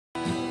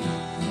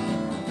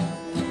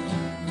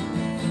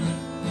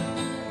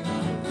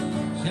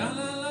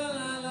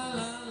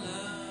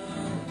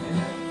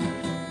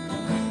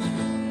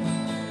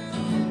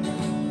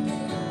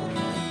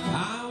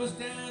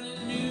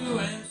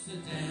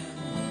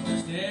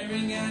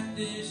Staring at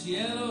this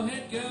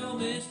yellow-haired girl,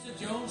 Mr.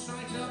 Jones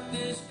strikes up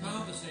this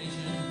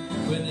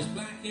conversation with this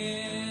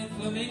black-haired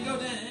flamingo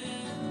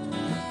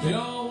Dan. We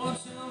all want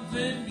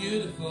something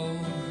beautiful.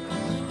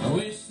 I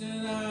wish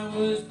that I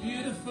was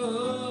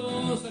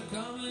beautiful, so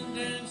come and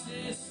dance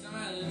this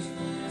silence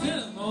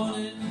till the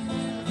morning.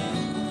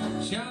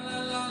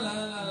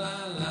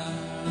 Sha-la-la-la-la-la-la.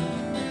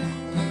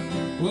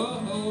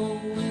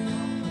 Whoa.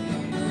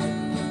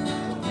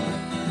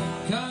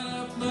 Cut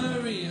up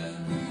Maria,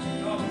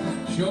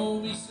 show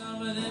me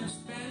some of them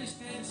Spanish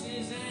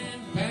dances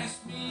and pass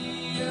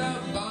me a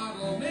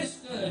bottle,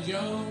 Mr.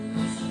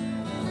 Jones.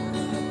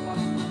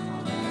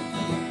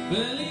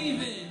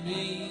 Believe in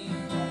me,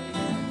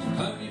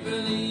 hope you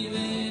believe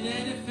in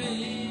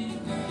anything,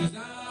 'cause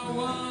I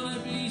wanna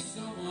be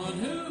someone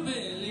who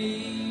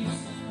believes.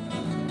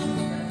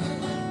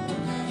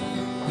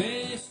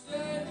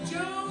 Mr.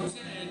 Jones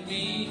and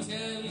me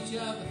tell each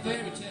other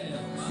fairy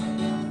tales.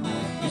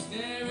 We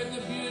stare at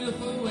the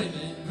beautiful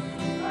women.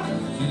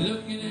 She's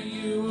looking at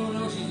you, oh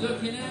no, she's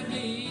looking at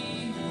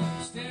me.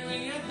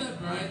 Staring at the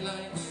bright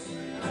lights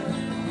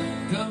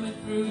coming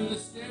through the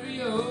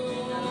stereo,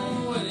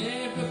 and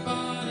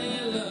everybody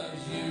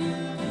loves you.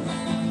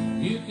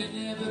 You can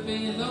never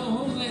be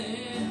lonely.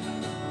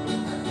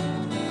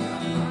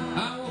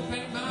 I will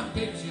paint my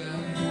picture,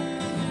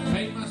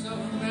 paint myself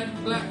in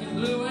red, black, and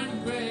blue,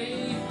 and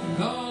gray.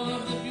 All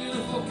of the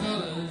beautiful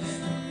colors,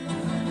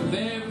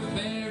 very,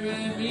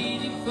 very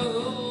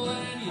meaningful.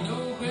 And you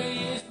know gray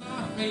is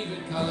my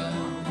favorite color.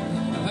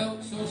 I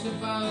felt so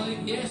symbolic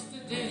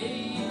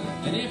yesterday,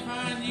 and if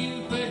I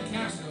knew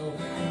Picasso,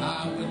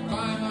 I would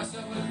buy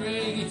myself a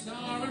gray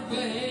guitar and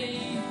play.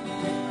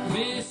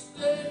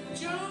 Mr.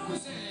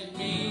 Jones and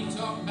me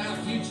talk about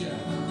future.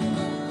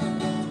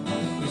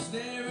 We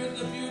stare at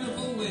the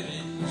beautiful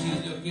women.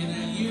 She's looking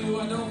at you,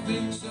 I don't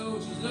think so.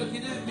 She's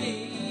looking at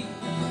me,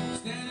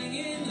 standing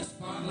in the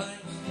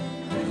spotlight.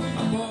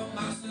 I bought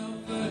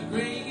myself a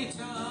gray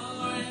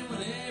guitar, and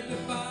when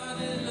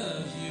everybody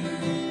loves you,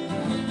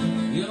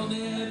 you'll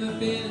never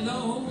be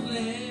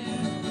lonely.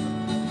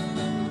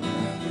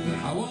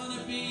 I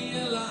wanna be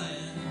a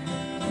lion.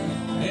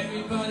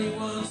 Everybody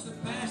wants to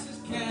pass as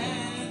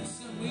cats,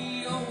 and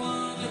we all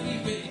wanna be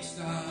big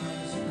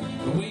stars,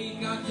 but we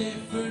got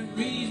different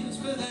reasons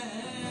for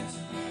that.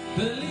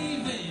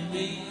 Believe in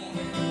me,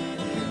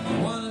 I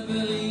wanna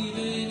believe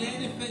in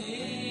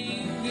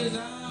anything, 'cause I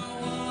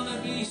wanna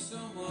be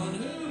someone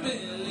who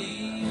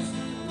believes,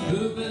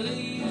 who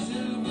believes,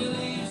 who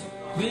believes.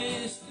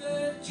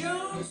 Mr.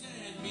 Jones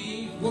and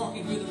me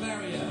walking through the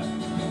barrier.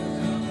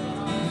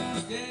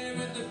 Stare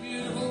at the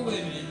beautiful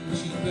women.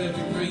 She's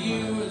perfect for you,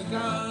 has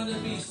gotta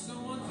be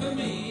someone for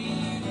me.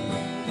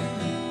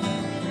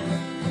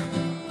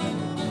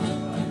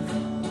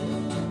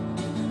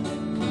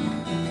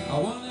 I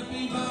wanna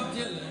be Bob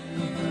Dylan.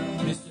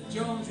 Mr.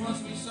 Jones wants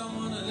to be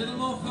someone a little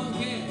more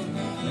funky.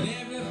 But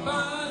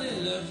everybody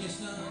loves you,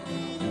 son.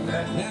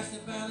 That's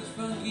about as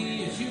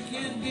funky as you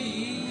can be.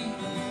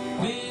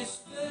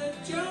 Mr.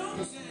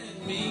 Jones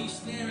and me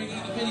staring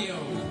at a video.